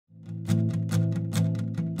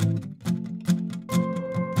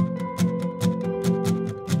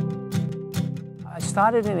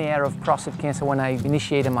started in the area of prostate cancer when I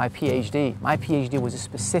initiated my PhD. My PhD was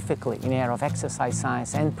specifically in the area of exercise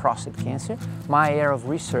science and prostate cancer. My area of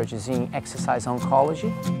research is in exercise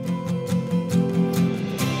oncology.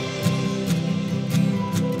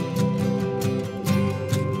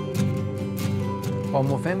 Well,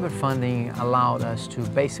 Movember funding allowed us to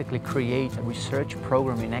basically create a research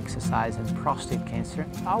program in exercise and prostate cancer.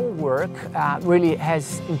 Our work really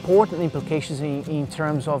has important implications in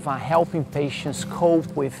terms of helping patients cope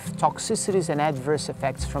with toxicities and adverse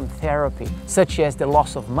effects from therapy, such as the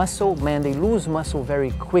loss of muscle. Men, they lose muscle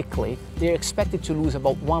very quickly. They're expected to lose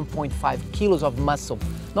about 1.5 kilos of muscle,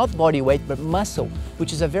 not body weight, but muscle,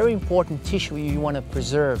 which is a very important tissue you want to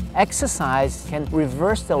preserve. Exercise can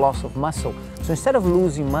reverse the loss of muscle. So instead of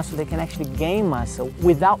losing muscle, they can actually gain muscle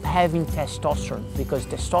without having testosterone, because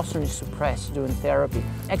testosterone is suppressed during therapy.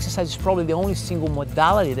 Exercise is probably the only single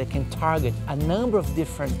modality that can target a number of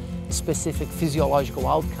different specific physiological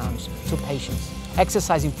outcomes to patients.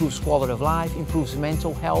 Exercise improves quality of life, improves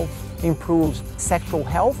mental health, improves sexual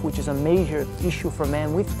health, which is a major issue for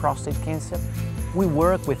men with prostate cancer. We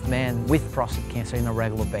work with men with prostate cancer on a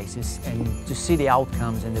regular basis, and to see the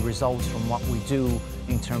outcomes and the results from what we do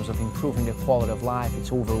in terms of improving their quality of life,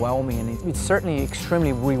 it's overwhelming, and it's certainly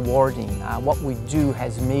extremely rewarding. What we do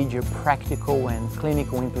has major practical and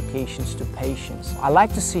clinical implications to patients. I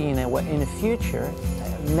like to see in the future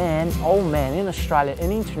all men in Australia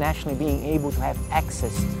and internationally being able to have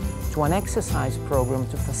access to an exercise program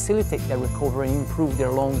to facilitate their recovery and improve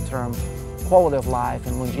their long-term quality of life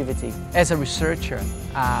and longevity. As a researcher,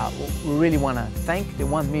 we really want to thank the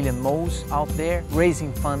 1 million moles out there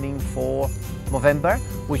raising funding for Movember,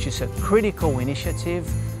 which is a critical initiative.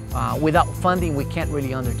 Without funding, we can't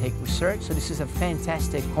really undertake research. So this is a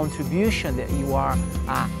fantastic contribution that you are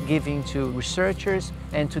giving to researchers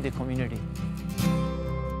and to the community.